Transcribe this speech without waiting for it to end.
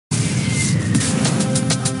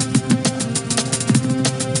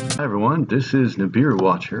Hi everyone, this is Nibiru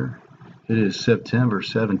Watcher. It is September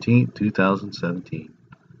 17th, 2017,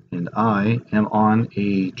 and I am on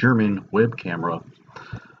a German web camera.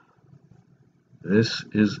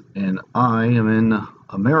 I am in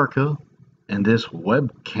America, and this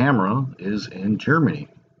web camera is in Germany.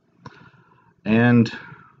 And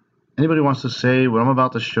anybody wants to say what I'm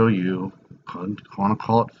about to show you, want to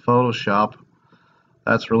call it Photoshop,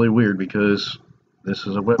 that's really weird because this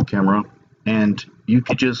is a web camera. And you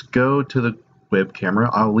could just go to the web camera.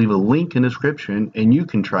 I'll leave a link in the description and you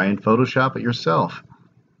can try and Photoshop it yourself.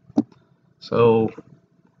 So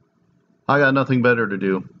I got nothing better to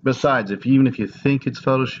do. Besides, even if you think it's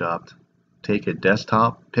Photoshopped, take a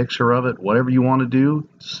desktop picture of it, whatever you want to do,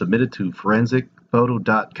 submit it to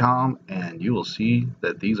forensicphoto.com and you will see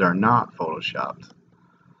that these are not Photoshopped.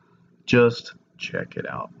 Just check it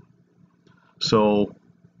out. So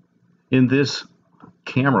in this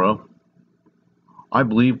camera, I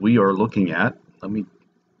believe we are looking at, let me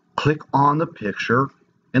click on the picture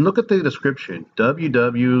and look at the description,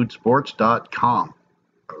 www.sports.com.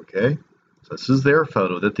 Okay, so this is their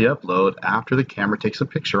photo that they upload after the camera takes a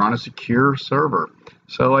picture on a secure server.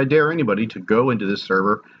 So I dare anybody to go into this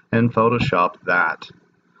server and Photoshop that.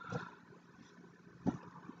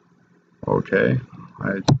 Okay,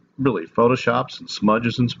 really, Photoshops and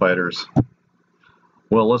smudges and spiders.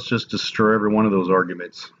 Well, let's just destroy every one of those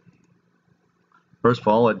arguments. First of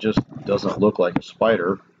all, it just doesn't look like a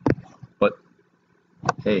spider, but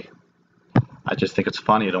hey, I just think it's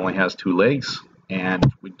funny. It only has 2 legs,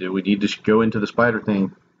 and we need to go into the spider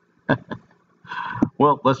thing.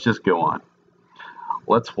 Well, let's just go on.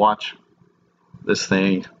 Let's watch this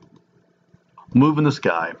thing move in the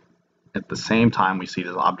sky at the same time we see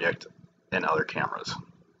this object in other cameras.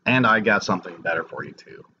 And I got something better for you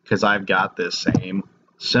too, because I've got this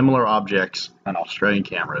similar objects on Australian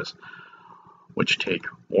cameras, which take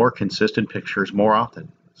more consistent pictures more often.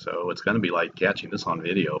 So it's going to be like catching this on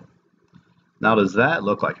video. Now, does that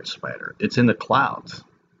look like a spider? It's in the clouds.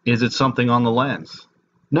 Is it something on the lens?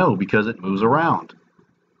 No, because it moves around.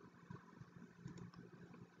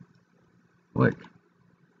 Look,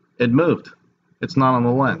 it moved. It's not on the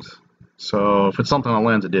lens. So if it's something on the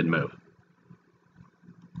lens, it didn't move.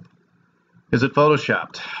 Is it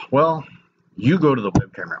Photoshopped? Well, you go to the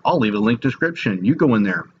web camera. I'll leave a link description. You go in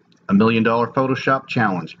there. $1 million Photoshop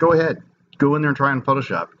challenge. Go ahead. Go in there and try and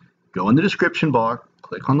Photoshop. Go in the description box,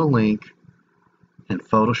 click on the link, and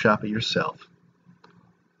Photoshop it yourself.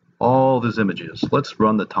 All these images. Let's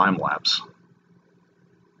run the time lapse.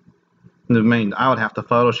 I would have to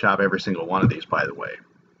Photoshop every single one of these, by the way.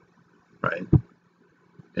 Right?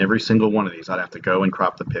 Every single one of these, I'd have to go and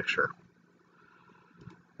crop the picture.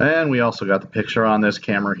 And we also got the picture on this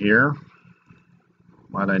camera here.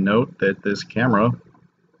 Might I note that this camera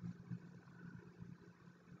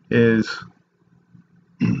is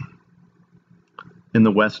in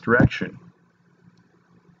the west direction.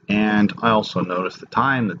 And I also noticed the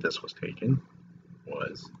time that this was taken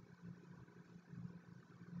was.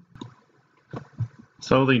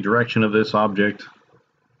 So the direction of this object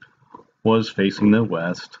was facing the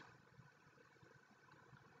west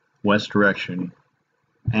direction.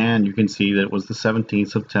 And you can see that it was the 17th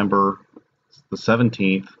September, the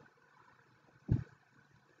 17th.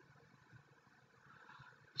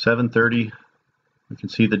 7:30. You can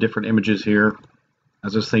see the different images here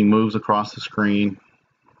as this thing moves across the screen.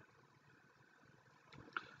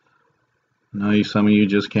 Now some of you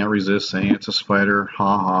just can't resist saying it's a spider.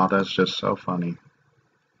 Ha ha, that's just so funny.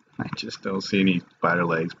 I just don't see any spider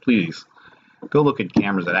legs. Please go look at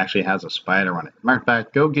cameras that actually has a spider on it. Matter of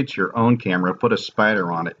fact, go get your own camera, put a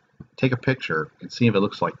spider on it, take a picture, and see if it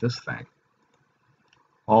looks like this thing.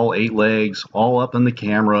 All 8 legs, all up in the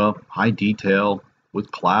camera, high detail, with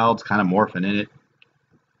clouds kind of morphing in it.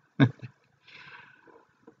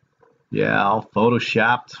 Yeah, all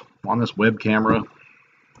photoshopped on this web camera.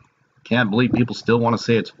 Can't believe people still want to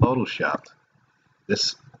say it's photoshopped.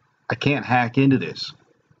 I can't hack into this.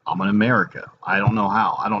 I'm in America. I don't know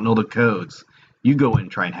how. I don't know the codes. You go in and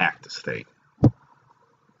try and hack this thing.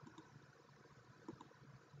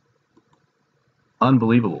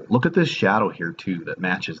 Unbelievable. Look at this shadow here too that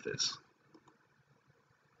matches this.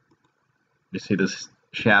 You see this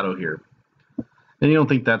shadow here, and you don't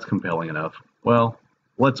think that's compelling enough. Well,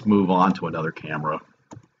 let's move on to another camera.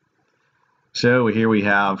 So here we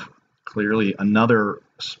have clearly another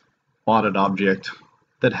spotted object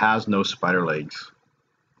that has no spider legs.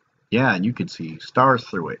 Yeah, and you can see stars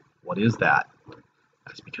through it. What is that?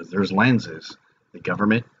 That's because there's lenses. The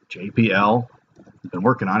government, JPL, has been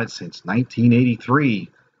working on it since 1983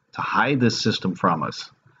 to hide this system from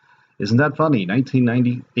us. Isn't that funny?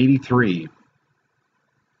 1983.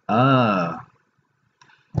 Uh,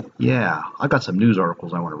 yeah, I got some news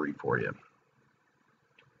articles I want to read for you.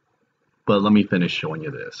 But let me finish showing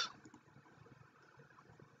you this.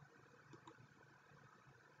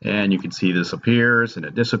 And you can see this appears and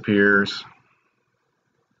it disappears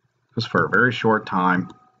just for a very short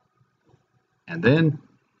time. And then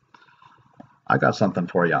I got something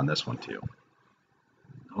for you on this one too.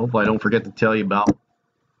 Hopefully I don't forget to tell you about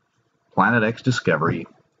Planet X discovery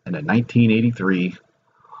in a 1983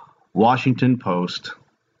 Washington Post.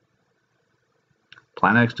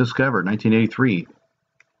 Planet X discovered 1983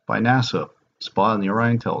 by NASA, spotted in the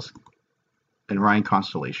Orion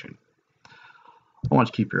constellation. I want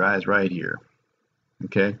you to keep your eyes right here.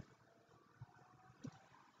 Okay.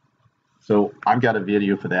 So I've got a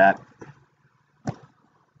video for that.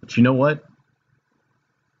 But you know what?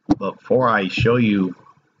 Before I show you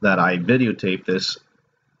that I videotaped this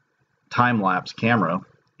time-lapse camera,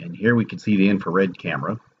 and here we can see the infrared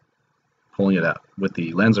camera pulling it out with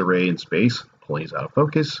the lens array in space, pulling it out of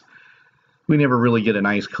focus. We never really get a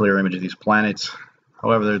nice clear image of these planets.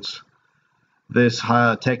 However, it's this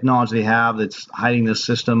technology they have that's hiding this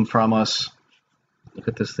system from us. Look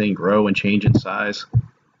at this thing grow and change in size.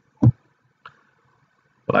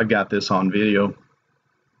 But I've got this on video.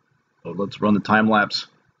 So let's run the time lapse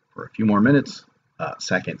for a few more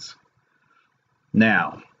seconds.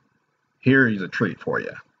 Now, here's a treat for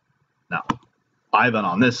you. Now, I've been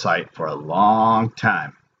on this site for a long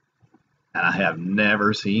time, and I have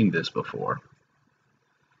never seen this before.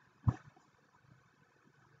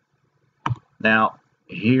 Now,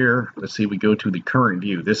 here, let's see, we go to the current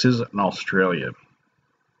view. This is in Australia.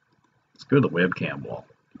 Let's go to the webcam wall.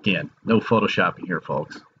 Again, no photoshopping here,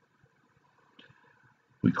 folks.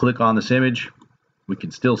 We click on this image. We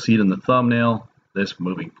can still see it in the thumbnail, this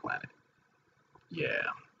moving planet. Yeah,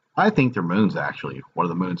 I think their moon's actually one of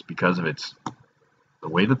the moons because of the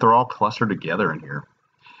way that they're all clustered together in here.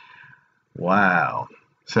 Wow.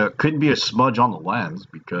 So it couldn't be a smudge on the lens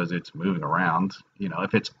because it's moving around, you know,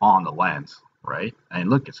 if it's on the lens, right? And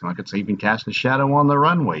look, it's like it's even casting a shadow on the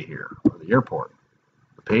runway here, or the airport,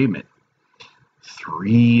 the pavement.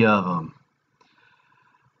 3 of them.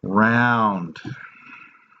 Round.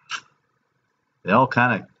 They all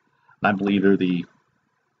kind of, I believe they're the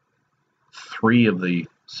 3 of the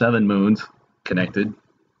 7 moons connected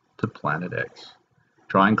to Planet X.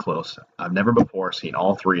 Drawing close. I've never before seen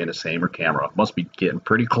all 3 in the same camera. Must be getting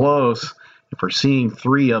pretty close if we're seeing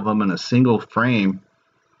 3 of them in a single frame.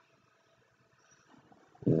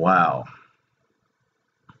 Wow.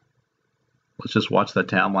 Let's just watch that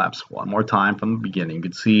time lapse one more time from the beginning. You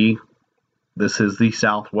can see this is the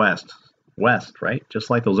southwest. West, right? Just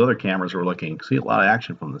like those other cameras we're looking. See a lot of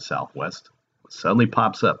action from the southwest. It suddenly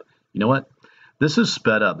pops up. You know what? This is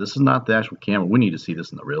sped up. This is not the actual camera. We need to see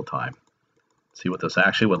this in the real time. See what this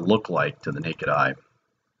actually would look like to the naked eye.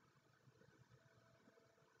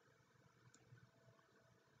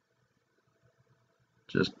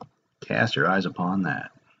 Just cast your eyes upon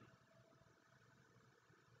that.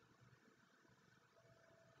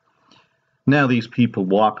 Now these people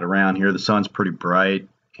walking around here, the sun's pretty bright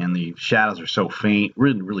and the shadows are so faint. We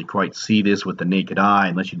didn't really quite see this with the naked eye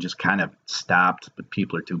unless you just kind of stopped, but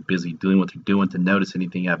people are too busy doing what they're doing to notice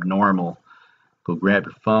anything abnormal. Go grab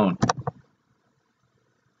your phone.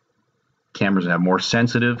 Cameras have more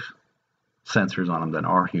sensitive sensors on them than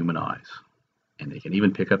our human eyes, and they can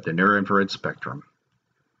even pick up the near-infrared spectrum.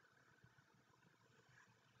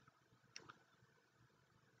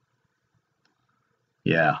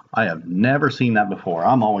 Yeah, I have never seen that before.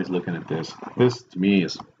 I'm always looking at this. This, to me,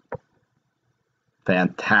 is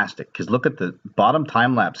fantastic, because look at the bottom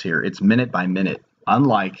time lapse here. It's minute by minute,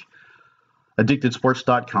 unlike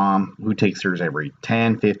addictedsports.com, who takes theirs every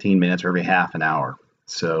 10, 15 minutes or every half an hour.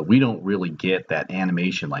 So we don't really get that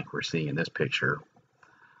animation like we're seeing in this picture.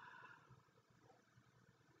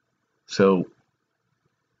 So,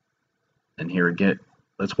 and here again,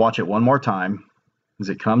 let's watch it one more time as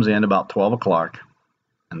it comes in about 12 o'clock.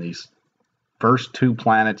 And these first 2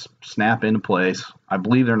 planets snap into place. I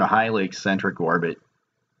believe they're in a highly eccentric orbit.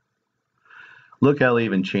 Look how they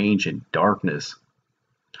even change in darkness.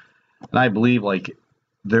 And I believe like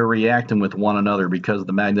they're reacting with one another because of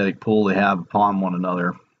the magnetic pull they have upon one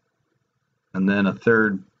another. And then a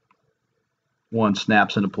third one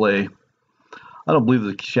snaps into play. I don't believe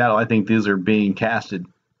the shadow. I think these are being casted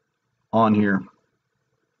on here,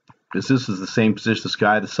 because this is the same position of the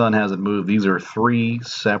sky. The sun hasn't moved. These are 3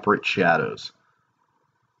 separate shadows.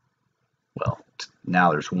 Well,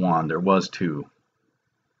 now there's 1. There was 2.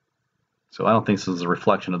 So I don't think this is a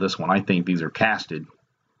reflection of this one. I think these are casted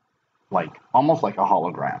like almost like a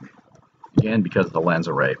hologram. Again, because of the lens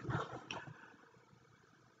array.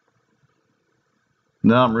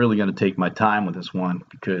 Now I'm really going to take my time with this one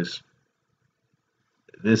because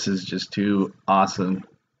this is just too awesome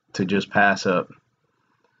to just pass up.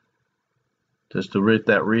 Just to let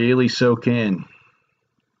that really soak in.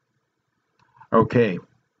 Okay,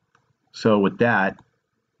 so with that,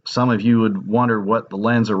 some of you would wonder what the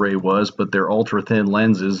lens array was, but they're ultra thin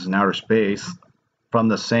lenses in outer space from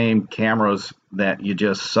the same cameras that you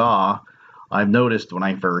just saw. I've noticed when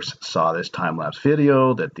I first saw this time-lapse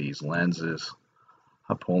video that these lenses,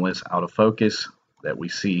 I'm pulling this out of focus, that we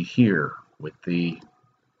see here with the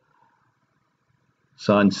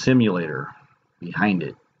sun simulator behind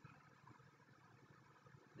it.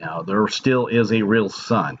 Now there still is a real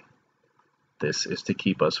sun. This is to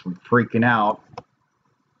keep us from freaking out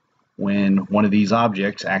when one of these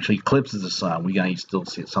objects actually eclipses the sun. We gotta still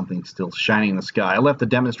see something still shining in the sky. I left a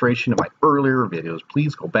demonstration of my earlier videos.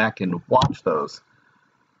 Please go back and watch those.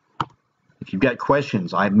 If you've got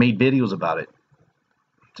questions, I've made videos about it.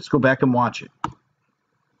 Just go back and watch it.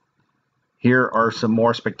 Here are some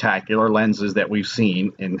more spectacular lenses that we've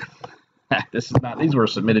seen, and these were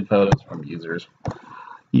submitted photos from users.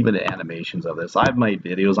 Even the animations of this. I've made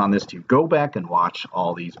videos on this too. Go back and watch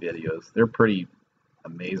all these videos. They're pretty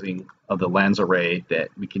amazing, of the lens array that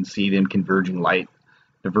we can see them diverging light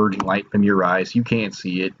from your eyes. You can't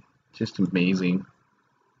see it. Just amazing.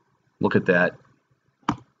 Look at that.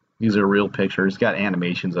 These are real pictures. Got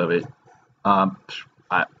animations of it.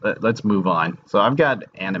 Let's move on. So I've got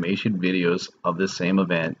animation videos of this same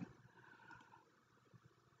event.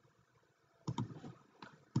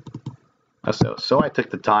 So I took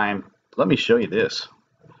the time. Let me show you this.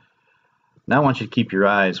 Now I want you to keep your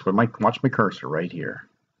eyes where watch my cursor right here.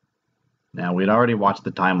 Now we'd already watched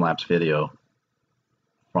the time-lapse video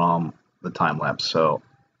from the time-lapse, so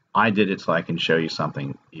I did it so I can show you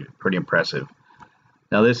something pretty impressive.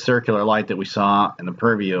 Now this circular light that we saw in the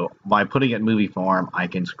preview, by putting it in movie form, I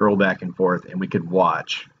can scroll back and forth and we could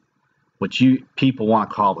watch what people want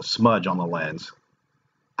to call the smudge on the lens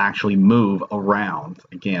actually move around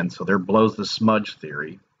again. So there blows the smudge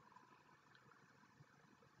theory.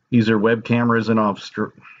 These are web cameras in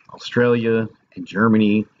Australia and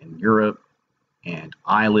Germany and Europe, and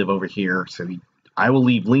I live over here, so I will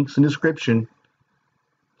leave links in the description.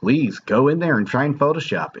 Please go in there and try and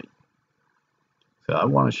Photoshop it. So I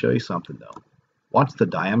want to show you something though. Watch the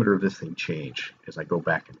diameter of this thing change as I go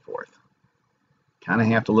back and forth. Kind of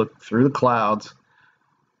have to look through the clouds.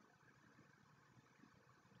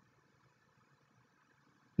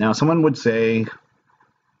 Now someone would say,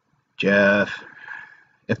 Jeff,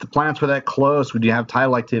 if the planets were that close, would you have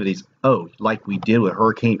tidal activities? Oh, like we did with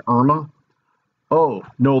Hurricane Irma? Oh,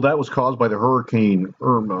 no, that was caused by the Hurricane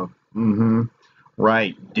Irma.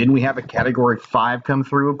 Right. Didn't we have a Category 5 come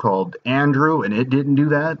through called Andrew, and it didn't do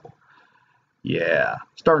that? Yeah.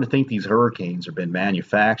 Starting to think these hurricanes have been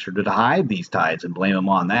manufactured to hide these tides and blame them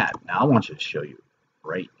on that. Now I want you to show you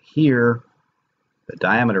right here the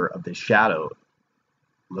diameter of this shadow.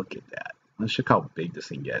 Look at that. Let's look how big this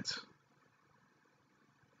thing gets.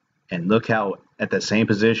 And look how, at the same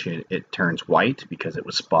position, it turns white because it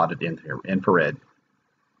was spotted in infrared.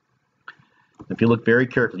 If you look very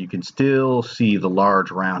carefully, you can still see the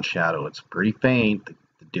large round shadow. It's pretty faint.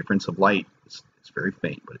 The difference of light is very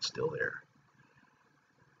faint, but it's still there.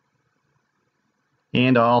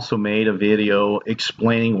 And I also made a video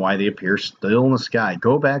explaining why they appear still in the sky.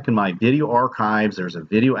 Go back in my video archives. There's a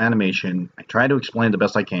video animation. I try to explain the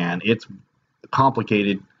best I can. It's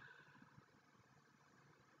complicated.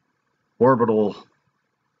 Orbital,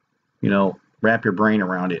 wrap your brain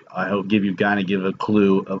around it. I hope give a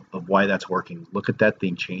clue of why that's working. Look at that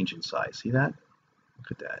thing change in size. See that?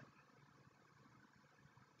 Look at that.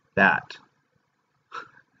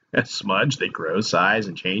 That smudge, they grow size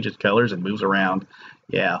and changes colors and moves around.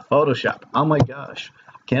 Yeah, Photoshop. Oh my gosh.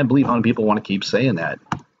 Can't believe how many people want to keep saying that.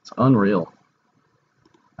 It's unreal.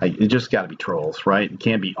 It just got to be trolls, right? It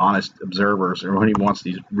can't be honest observers or anyone who wants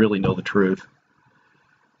to really know the truth.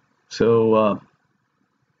 So,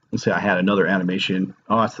 let's see, I had another animation.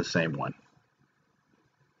 Oh, it's the same one.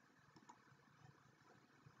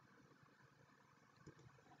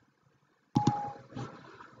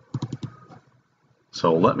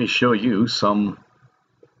 So let me show you some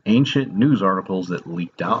ancient news articles that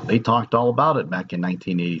leaked out. They talked all about it back in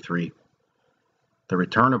 1983. The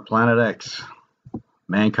return of Planet X.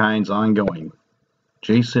 Mankind's ongoing.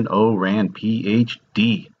 Jason O. Rand,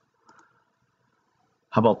 Ph.D.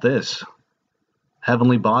 How about this?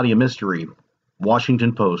 Heavenly body, a mystery.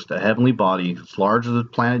 Washington Post, a heavenly body as large as the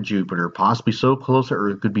planet Jupiter, possibly so close to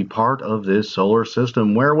Earth, could be part of this solar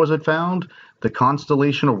system. Where was it found? The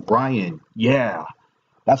constellation Orion. Yeah,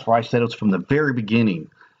 that's where I said it was from the very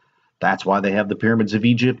beginning. That's why they have the pyramids of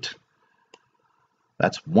Egypt.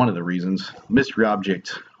 That's one of the reasons. Mystery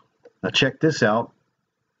object. Now check this out.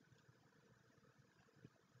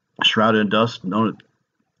 Shrouded in dust.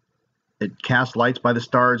 It casts lights by the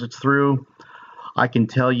stars it's through. I can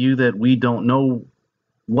tell you that we don't know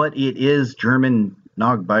what it is. German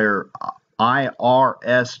Nogbayer,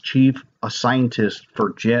 IRS chief, a scientist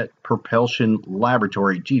for Jet Propulsion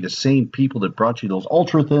Laboratory. Gee, the same people that brought you those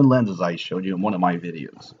ultra thin lenses I showed you in one of my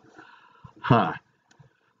videos. Huh.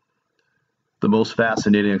 The most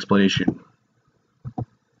fascinating explanation.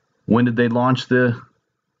 When did they launch the...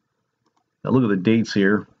 Now look at the dates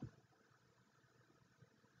here.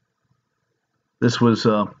 This was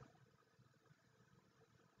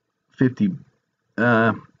 50...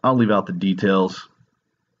 I'll leave out the details.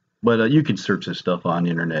 But you can search this stuff on the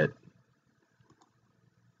internet.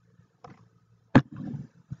 I'm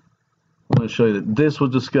going to show you that this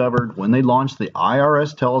was discovered when they launched the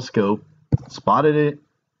IRS telescope, spotted it,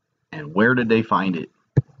 and where did they find it?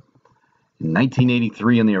 In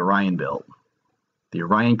 1983 in the Orion Belt, the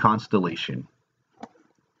Orion constellation.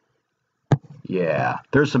 Yeah,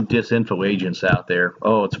 there's some disinfo agents out there.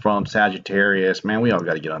 Oh, it's from Sagittarius. Man, we all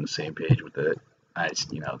got to get on the same page with it.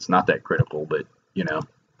 It's not that critical, but,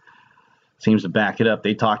 seems to back it up.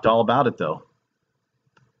 They talked all about it, though.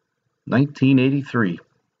 1983.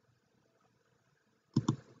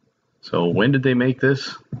 So when did they make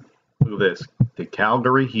this? Look at this. The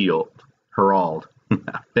Calgary Herald.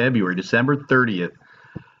 December 30th,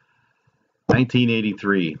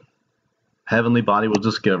 1983. Heavenly body was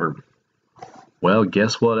discovered. Well,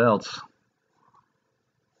 guess what else?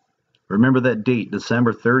 Remember that date,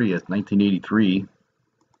 December 30th, 1983.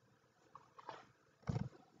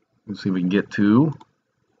 Let's see if we can get to...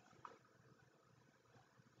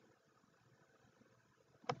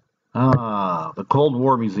 the Cold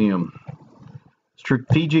War Museum.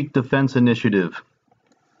 Strategic Defense Initiative.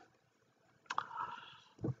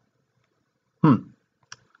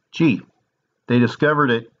 Gee, they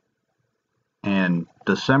discovered it and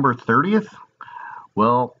December 30th?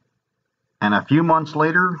 Well, and a few months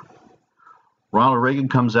later, Ronald Reagan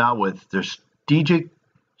comes out with their Strategic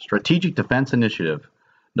Defense Initiative,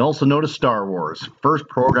 also known as Star Wars. First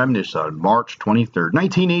program initiated on March 23rd,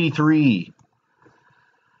 1983.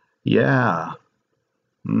 Yeah.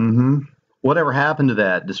 Whatever happened to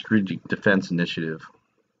that Strategic Defense Initiative?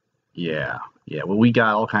 Yeah. Well, we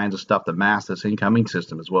got all kinds of stuff to mask this incoming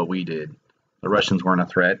system is what we did. The Russians weren't a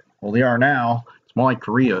threat. Well, they are now. It's more like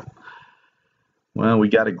Korea. Well, we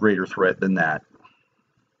got a greater threat than that.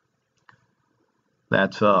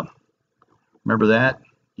 That's, remember that?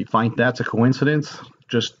 You think that's a coincidence?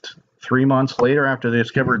 Just 3 months later, after they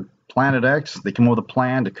discovered Planet X, they came up with a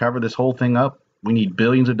plan to cover this whole thing up. We need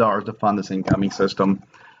billions of dollars to fund this incoming system.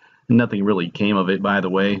 Nothing really came of it, by the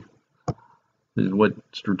way. What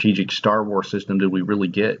strategic Star Wars system did we really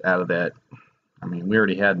get out of that? I mean, we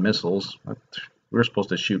already had missiles. We were supposed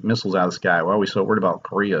to shoot missiles out of the sky. Why are we so worried about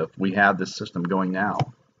Korea if we had this system going now?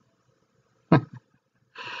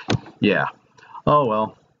 Yeah. Oh,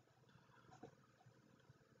 well.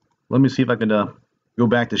 Let me see if I can go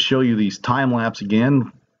back to show you these time lapse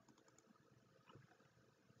again.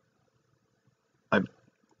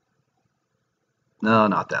 No,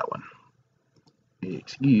 not that one.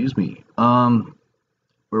 Excuse me. Where are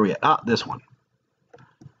we at? This one.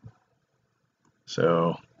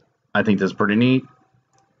 So I think that's pretty neat.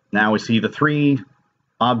 Now we see the 3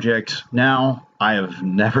 objects. Now I have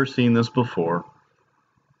never seen this before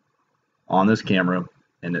on this camera,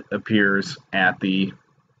 and it appears at the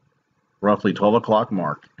roughly 12 o'clock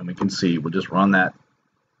mark, and we can see, we'll just run that.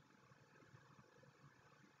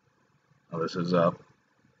 Oh, this is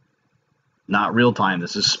not real time.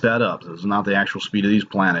 This is sped up. This is not the actual speed of these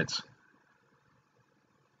planets.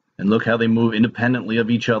 And look how they move independently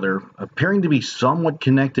of each other, appearing to be somewhat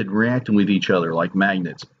connected, reacting with each other like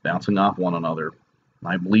magnets, bouncing off one another.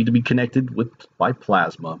 I believe to be connected by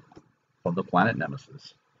plasma of the planet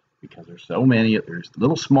Nemesis, because there's so many. There's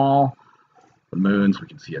little small the moons. We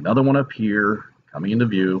can see another one up here coming into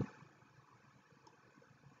view.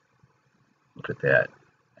 Look at that.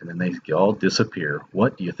 And then they all disappear.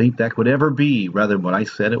 What do you think that could ever be, rather than what I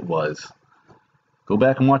said it was? Go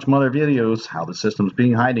back and watch my other videos, how the system's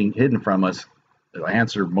being hidden from us. It'll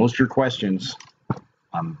answer most of your questions.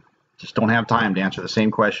 Just don't have time to answer the same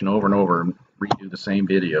question over and over and redo the same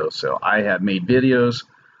video. So I have made videos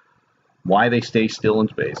why they stay still in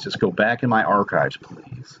space. Just go back in my archives,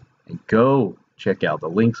 please, and go check out the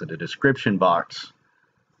links in the description box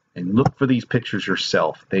and look for these pictures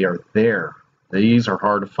yourself. They are there. These are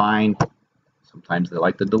hard to find. Sometimes they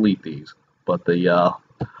like to delete these, but the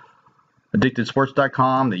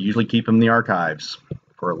AddictedSports.com, they usually keep them in the archives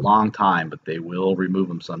for a long time, but they will remove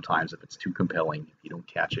them sometimes if it's too compelling, if you don't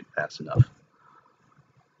catch it fast enough.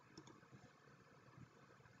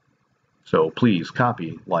 So please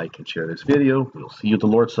copy, like, and share this video. We'll see you at the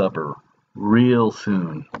Lord's Supper real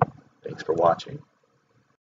soon. Thanks for watching.